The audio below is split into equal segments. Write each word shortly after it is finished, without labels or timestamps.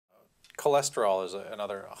cholesterol is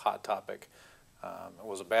another hot topic. It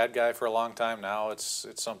was a bad guy for a long time. Now it's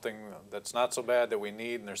something that's not so bad that we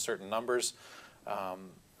need, and there's certain numbers.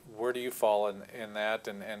 Where do you fall in that?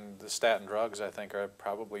 And the statin drugs, I think, are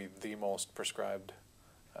probably the most prescribed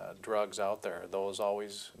drugs out there. Are those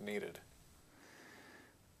always needed?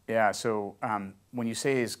 Yeah, so when you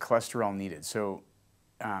say is cholesterol needed, so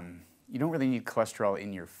you don't really need cholesterol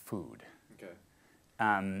in your food. Okay.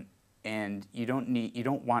 And you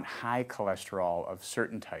don't want high cholesterol of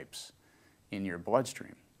certain types in your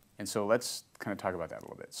bloodstream. And so let's kind of talk about that a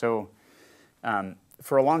little bit. So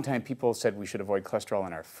for a long time, people said we should avoid cholesterol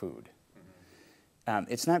in our food.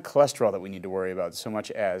 Mm-hmm. It's not cholesterol that we need to worry about so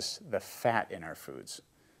much as the fat in our foods.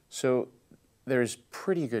 So there's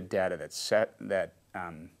pretty good data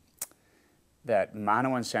that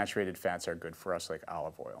monounsaturated fats are good for us, like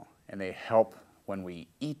olive oil. And they help when we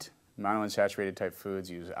eat monounsaturated type foods,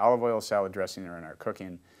 use olive oil, salad dressing, or in our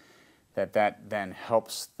cooking, that then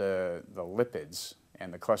helps the lipids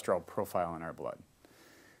and the cholesterol profile in our blood.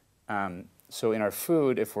 So in our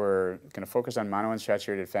food, if we're going to focus on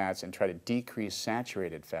monounsaturated fats and try to decrease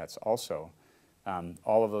saturated fats also,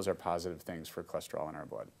 all of those are positive things for cholesterol in our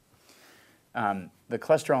blood. The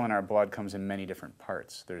cholesterol in our blood comes in many different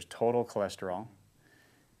parts. There's total cholesterol.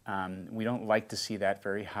 We don't like to see that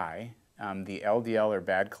very high. The LDL or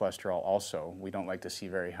bad cholesterol also, we don't like to see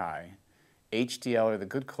very high. HDL or the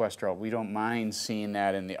good cholesterol, we don't mind seeing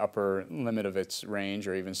that in the upper limit of its range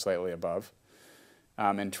or even slightly above.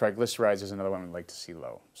 And triglycerides is another one we'd like to see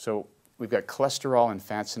low. So we've got cholesterol and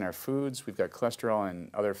fats in our foods. We've got cholesterol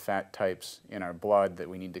and other fat types in our blood that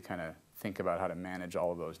we need to kind of think about how to manage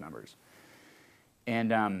all of those numbers.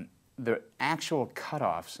 And the actual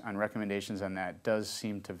cutoffs on recommendations on that does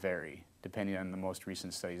seem to vary depending on the most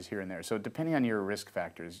recent studies here and there. So depending on your risk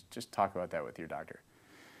factors, just talk about that with your doctor.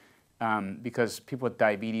 Because people with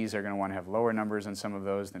diabetes are going to want to have lower numbers on some of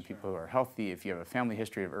those than people who are healthy. If you have a family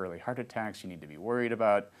history of early heart attacks, you need to be worried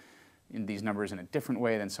about these numbers in a different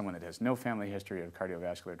way than someone that has no family history of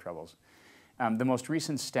cardiovascular troubles. The most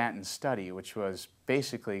recent statin study, which was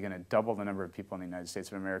basically going to double the number of people in the United States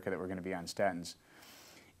of America that were going to be on statins,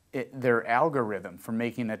 their algorithm for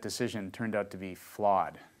making that decision turned out to be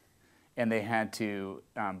flawed. And they had to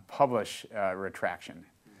publish a retraction.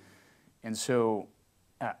 And so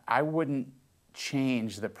I wouldn't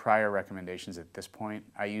change the prior recommendations at this point.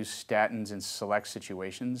 I use statins in select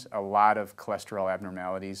situations. A lot of cholesterol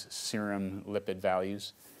abnormalities, serum lipid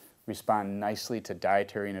values, respond nicely to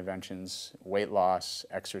dietary interventions, weight loss,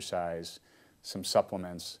 exercise, some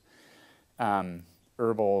supplements,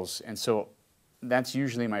 herbals. And so that's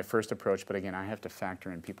usually my first approach. But again, I have to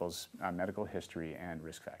factor in people's medical history and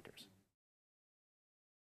risk factors.